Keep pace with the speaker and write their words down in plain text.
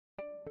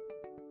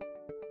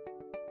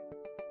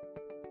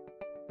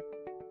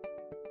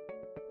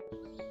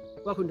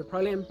Welcome to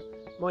Prolam.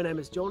 My name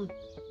is John,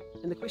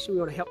 and the question we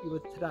want to help you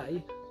with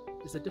today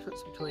is the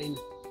difference between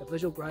a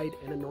visual grade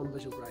and a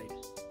non-visual grade.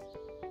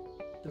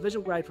 The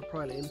visual grade for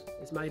Prolam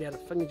is made out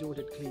of finger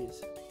jointed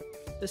clears.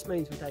 This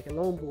means we take a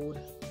long board,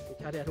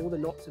 we cut out all the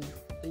knots and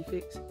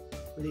defects,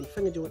 we then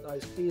finger joint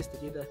those clears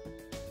together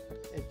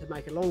and to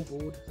make a long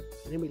board,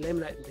 and then we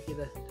laminate them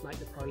together to make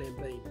the Prolam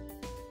beam.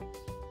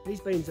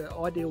 These beams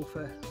are ideal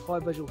for high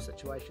visual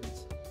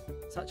situations,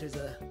 such as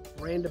a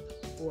veranda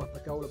or a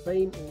pergola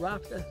beam or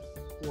rafter,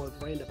 or a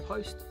veranda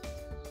post,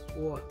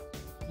 or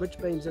ridge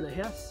beams in a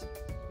house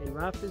and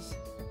rafters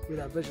where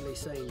they're visually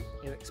seen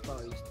and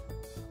exposed.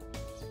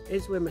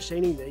 As we're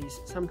machining these,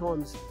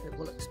 sometimes it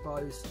will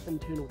expose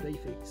internal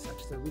defects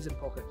such as a resin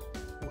pocket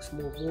or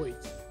small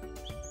voids.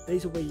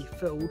 These will be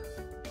filled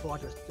prior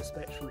to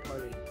dispatch from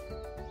Prolam.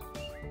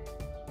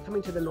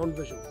 Coming to the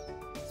non-visual.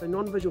 So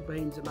non-visual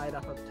beams are made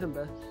up of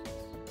timber,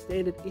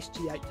 standard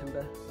SG8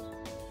 timber,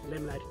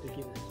 laminated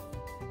together.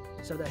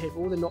 So they have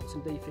all the knots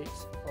and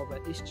defects of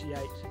an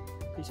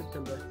SG8 piece of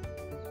timber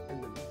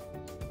in them.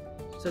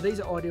 So these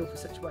are ideal for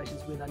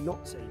situations where they're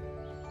not seen,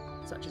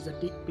 such as a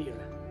deck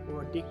bearer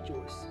or a deck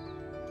joist,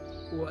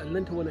 or a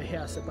lintel in a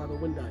house above a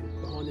window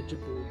behind the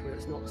jibboard where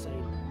it's not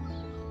seen,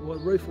 or a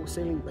roof or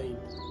ceiling beam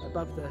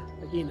above the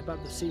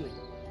ceiling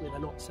where they're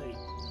not seen.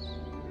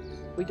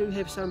 We do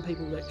have some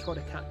people that try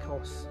to cut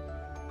costs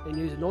and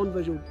use a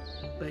non-visual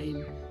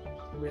beam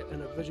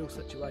in a visual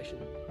situation,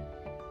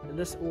 and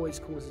this always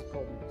causes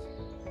problems.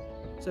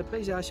 So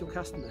please ask your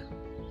customer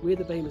where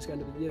the beam is going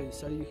to be used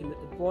so you can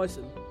advise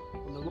them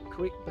on the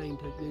correct beam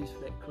to use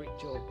for that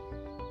correct job.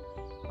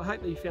 I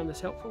hope that you found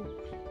this helpful.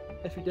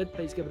 If you did,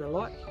 please give it a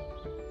like.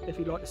 If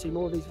you'd like to see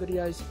more of these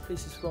videos,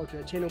 please subscribe to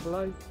our channel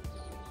below,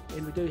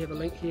 and we do have a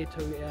link here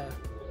to our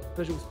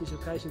visual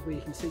specifications where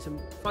you can see some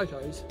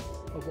photos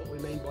of what we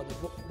mean by the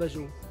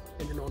visual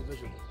and the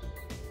non-visual.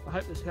 I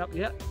hope this helped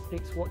you out.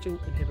 Thanks for watching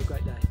and have a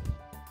great day.